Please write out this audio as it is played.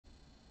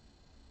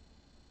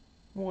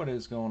What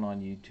is going on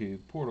YouTube?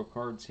 Portal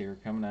Cards here,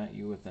 coming at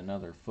you with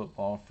another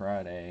Football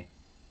Friday.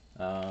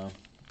 Uh,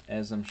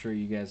 as I'm sure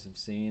you guys have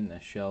seen, the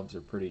shelves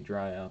are pretty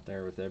dry out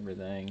there with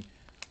everything.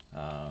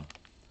 Uh,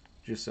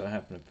 just so I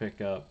happened to pick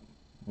up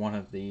one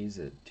of these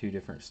at two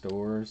different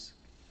stores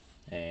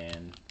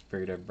and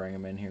figured I'd bring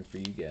them in here for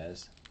you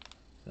guys.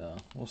 So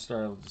we'll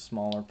start with the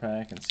smaller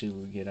pack and see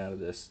what we get out of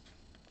this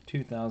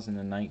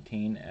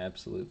 2019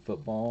 Absolute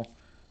Football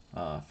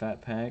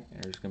Fat Pack.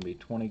 There's going to be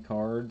 20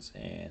 cards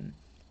and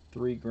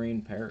 3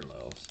 green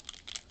parallels.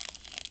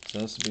 So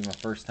this will be my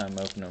first time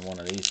opening one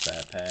of these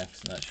fat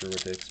packs. Not sure what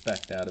to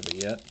expect out of it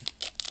yet.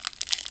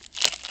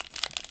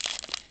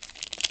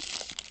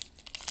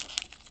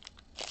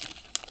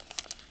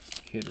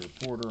 Kid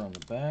Reporter on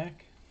the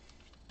back.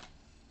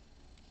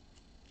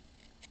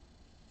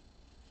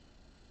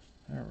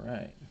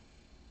 Alright.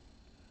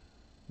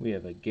 We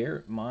have a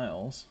Garrett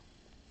Miles,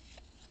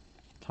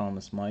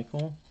 Thomas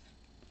Michael.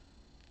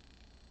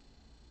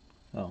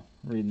 Oh,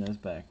 reading those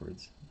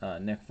backwards.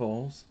 Nick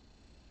Foles.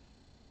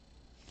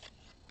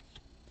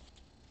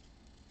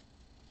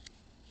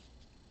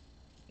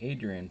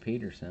 Adrian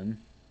Peterson.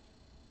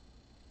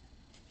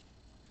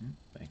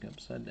 Back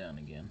upside down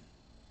again.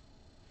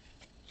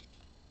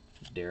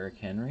 Derrick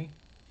Henry.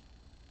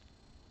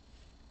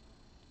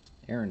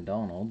 Aaron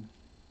Donald.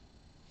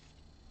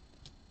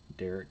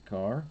 Derek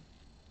Carr.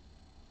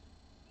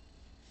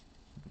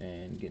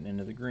 And getting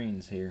into the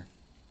greens here.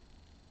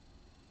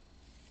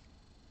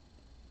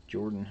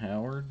 Jordan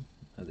Howard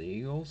of the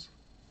Eagles.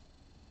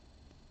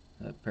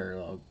 That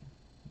parallel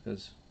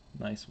goes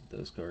nice with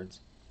those cards.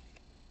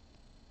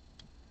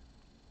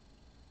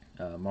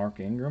 Mark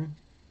Ingram.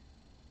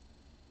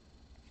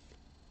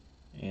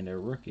 And a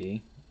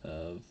rookie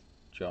of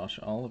Josh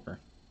Oliver.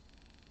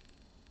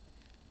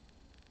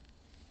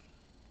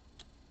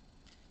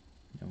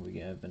 And we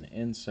have an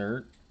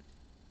insert,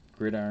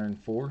 Gridiron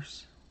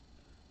Force.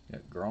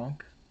 Got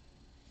Gronk.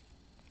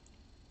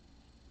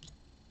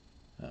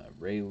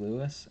 Ray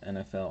Lewis,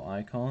 NFL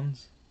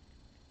Icons.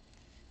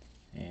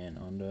 And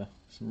on to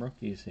some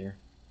rookies here.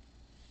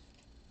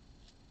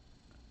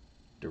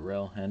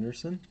 Darrell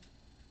Henderson.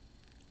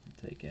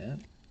 Take that.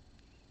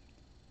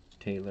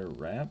 Taylor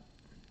Rapp.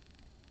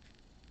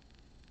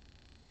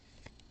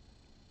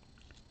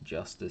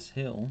 Justice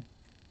Hill.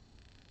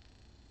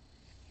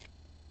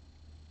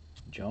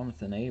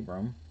 Jonathan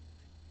Abram.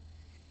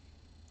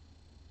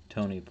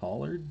 Tony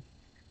Pollard.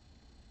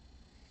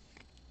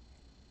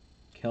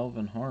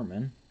 Kelvin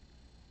Harmon.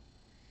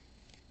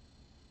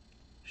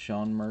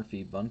 Sean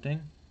Murphy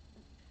Bunting.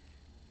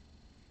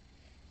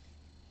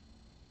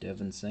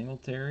 Devin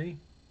Singletary.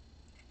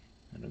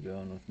 That'll go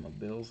in with my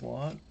Bills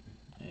lot.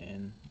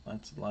 And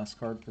that's the last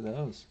card for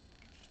those.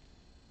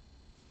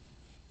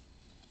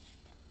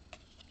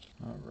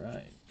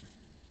 Alright.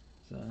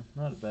 So,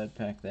 not a bad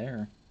pack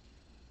there.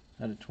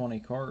 Out of 20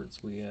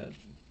 cards, we got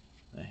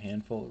a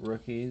handful of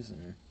rookies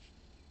and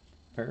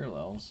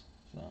parallels.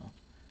 So,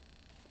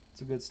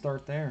 it's a good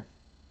start there.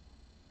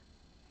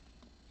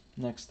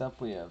 Next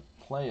up, we have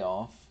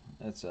Playoff.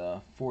 It's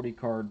a 40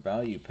 card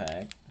value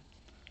pack.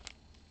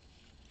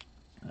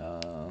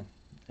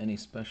 Any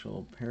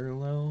special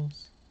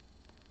parallels?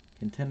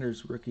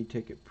 Contenders Rookie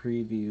Ticket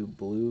Preview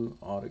Blue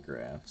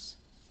Autographs.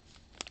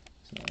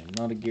 So,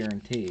 not a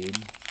guaranteed.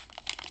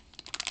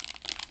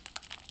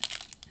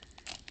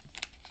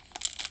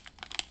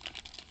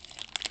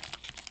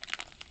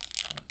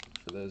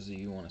 For those of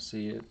you who want to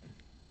see it,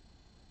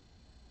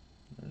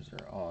 those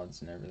are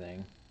odds and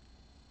everything.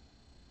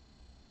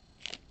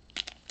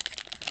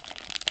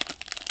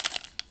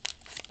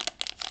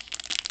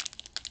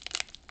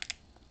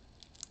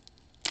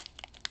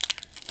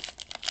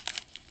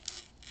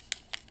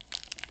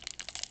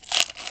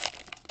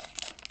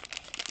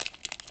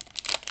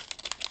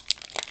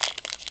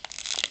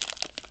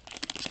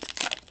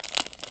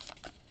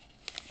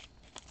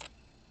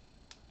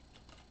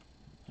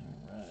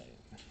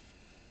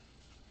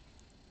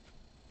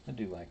 I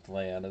do like the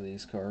layout of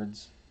these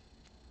cards.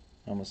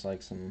 Almost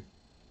like some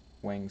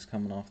wings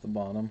coming off the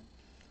bottom.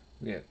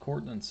 We got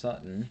Courtland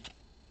Sutton,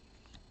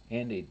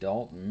 Andy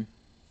Dalton,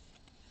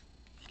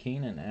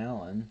 Keenan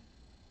Allen,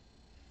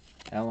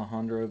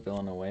 Alejandro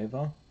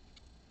Villanueva.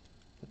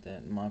 Put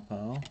that in my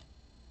pile.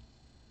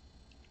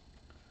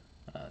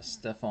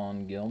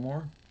 Stephon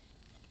Gilmore,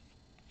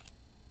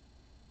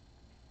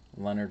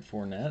 Leonard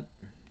Fournette,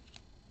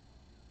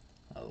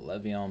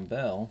 Le'Veon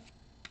Bell,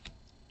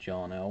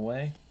 John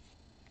Elway,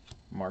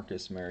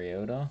 Marcus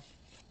Mariota,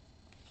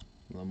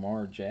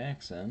 Lamar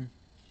Jackson,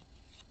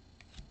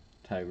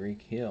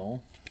 Tyreek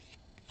Hill,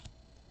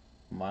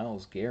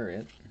 Myles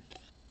Garrett,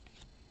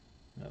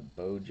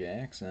 Bo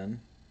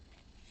Jackson,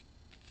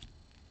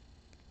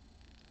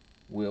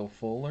 Will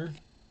Fuller,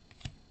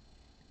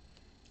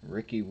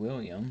 Ricky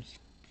Williams,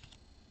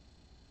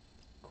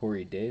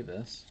 Corey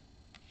Davis.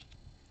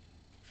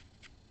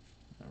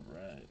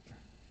 Alright.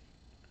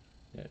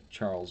 Got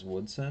Charles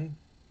Woodson,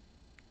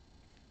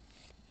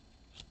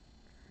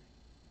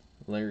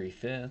 Larry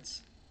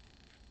Fitz,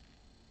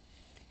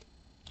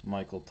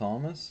 Michael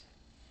Thomas,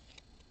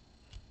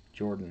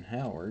 Jordan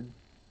Howard,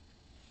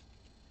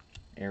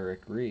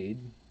 Eric Reed,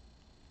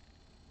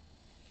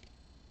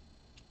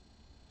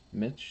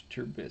 Mitch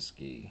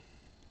Trubisky,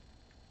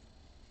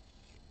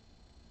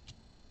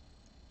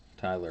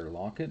 Tyler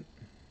Lockett,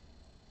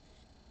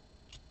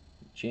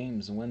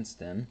 James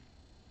Winston,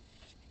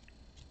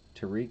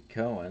 Tariq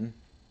Cohen,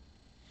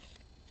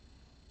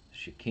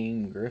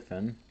 Shaquem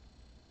Griffin,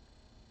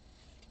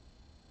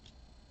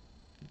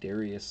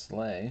 Darius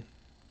Slay,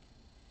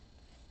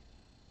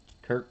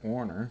 Kurt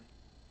Warner,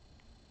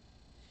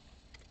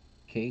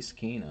 Case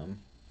Keenum.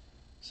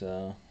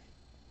 So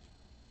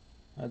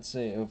I'd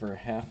say over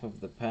half of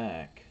the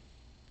pack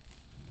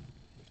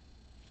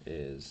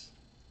is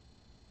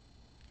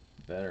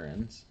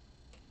veterans.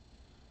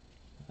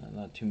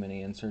 Not too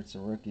many inserts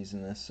of rookies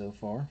in this so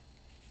far.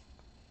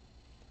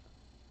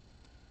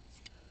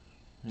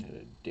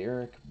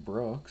 Derek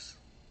Brooks.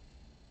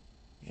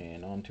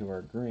 And onto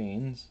our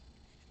greens.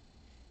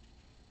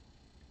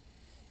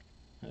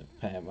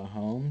 Pat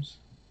Mahomes,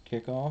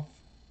 kickoff,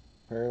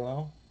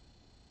 parallel.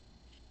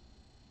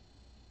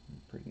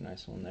 Pretty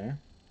nice one there.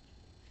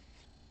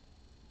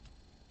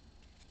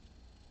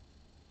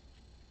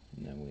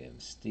 And then we have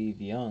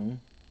Steve Young,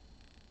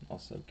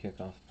 also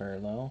kickoff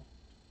parallel.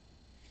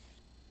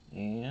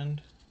 And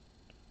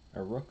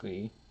a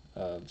rookie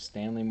of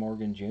Stanley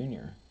Morgan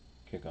Jr.,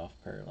 kickoff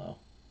parallel.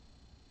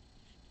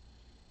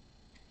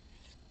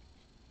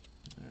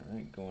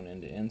 Alright, going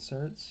into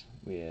inserts,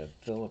 we have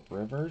Phillip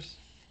Rivers,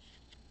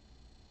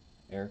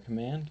 Air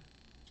Command,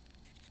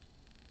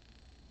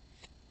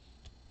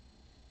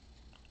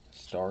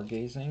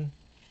 Stargazing,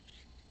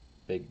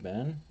 Big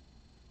Ben,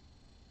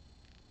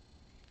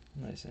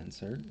 nice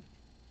insert.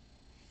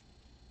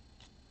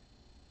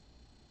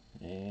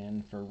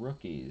 And for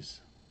rookies,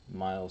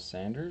 Miles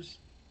Sanders,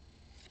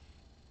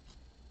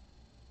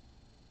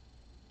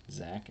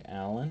 Zach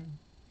Allen,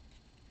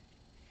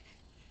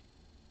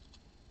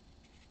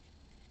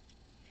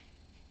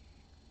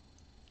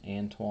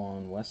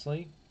 Antoine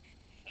Wesley,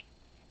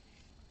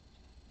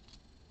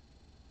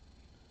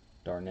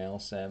 Darnell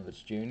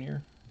Savage Jr.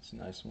 It's a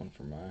nice one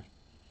for my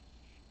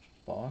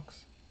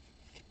box.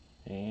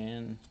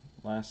 And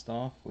last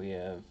off, we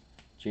have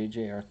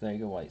J.J.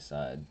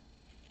 Arcega-Whiteside.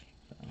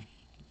 So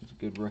it's a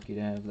good rookie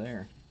to have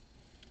there.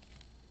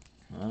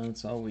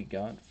 That's all we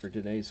got for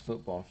today's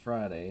Football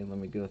Friday. Let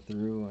me go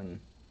through and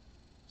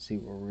see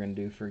what we're going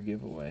to do for a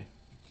giveaway.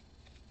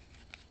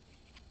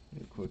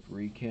 A quick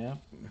recap.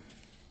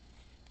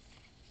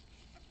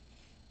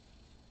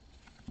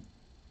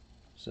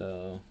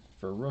 So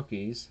for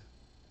rookies,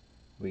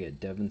 we got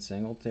Devin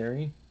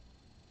Singletary,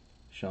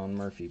 Sean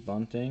Murphy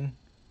Bunting,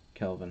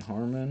 Kelvin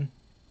Harmon,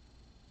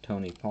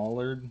 Tony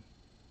Pollard,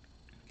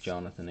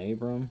 Jonathan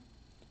Abram,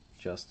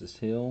 Justice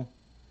Hill,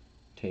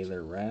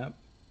 Taylor Rapp,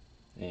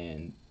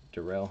 and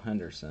Darrell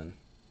Henderson.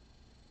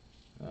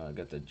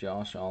 Got the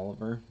Josh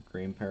Oliver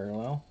green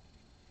parallel.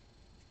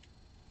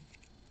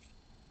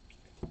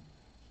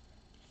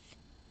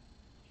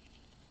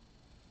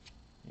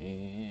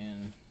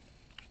 And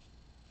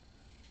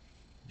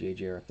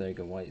J.J.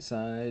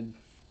 Arcega-Whiteside,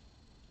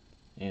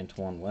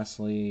 Antoine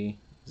Wesley,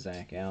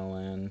 Zach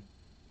Allen,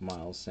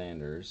 Miles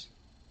Sanders,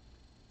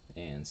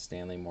 and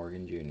Stanley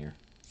Morgan Jr.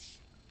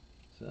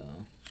 So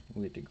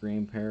we get the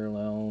green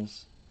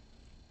parallels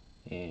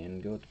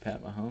and go with the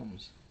Pat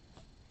Mahomes.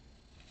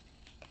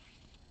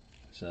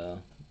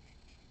 So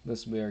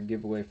this will be our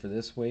giveaway for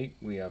this week.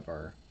 We have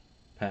our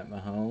Pat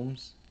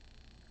Mahomes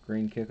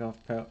green kickoff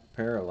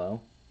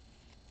parallel,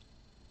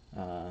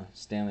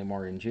 Stanley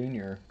Morgan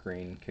Jr.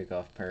 green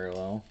kickoff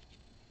parallel,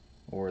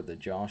 or the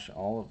Josh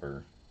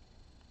Oliver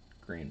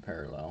green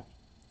parallel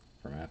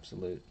from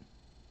Absolute.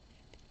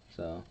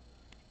 So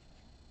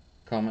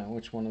comment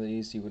which one of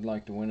these you would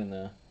like to win in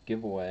the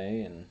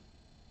giveaway, and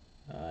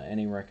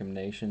any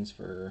recommendations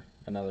for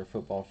another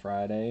Football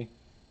Friday.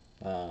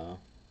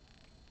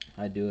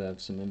 I do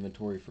have some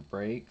inventory for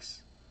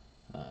breaks.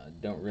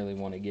 Don't really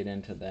want to get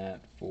into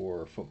that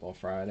for Football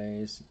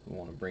Fridays. I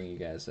want to bring you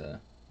guys a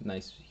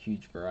nice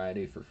huge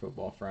variety for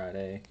Football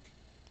Friday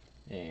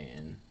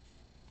and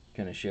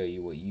kind of show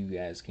you what you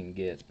guys can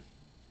get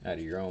out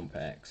of your own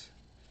packs.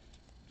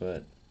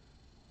 But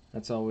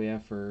that's all we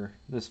have for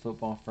this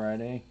Football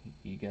Friday.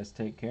 You guys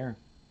take care.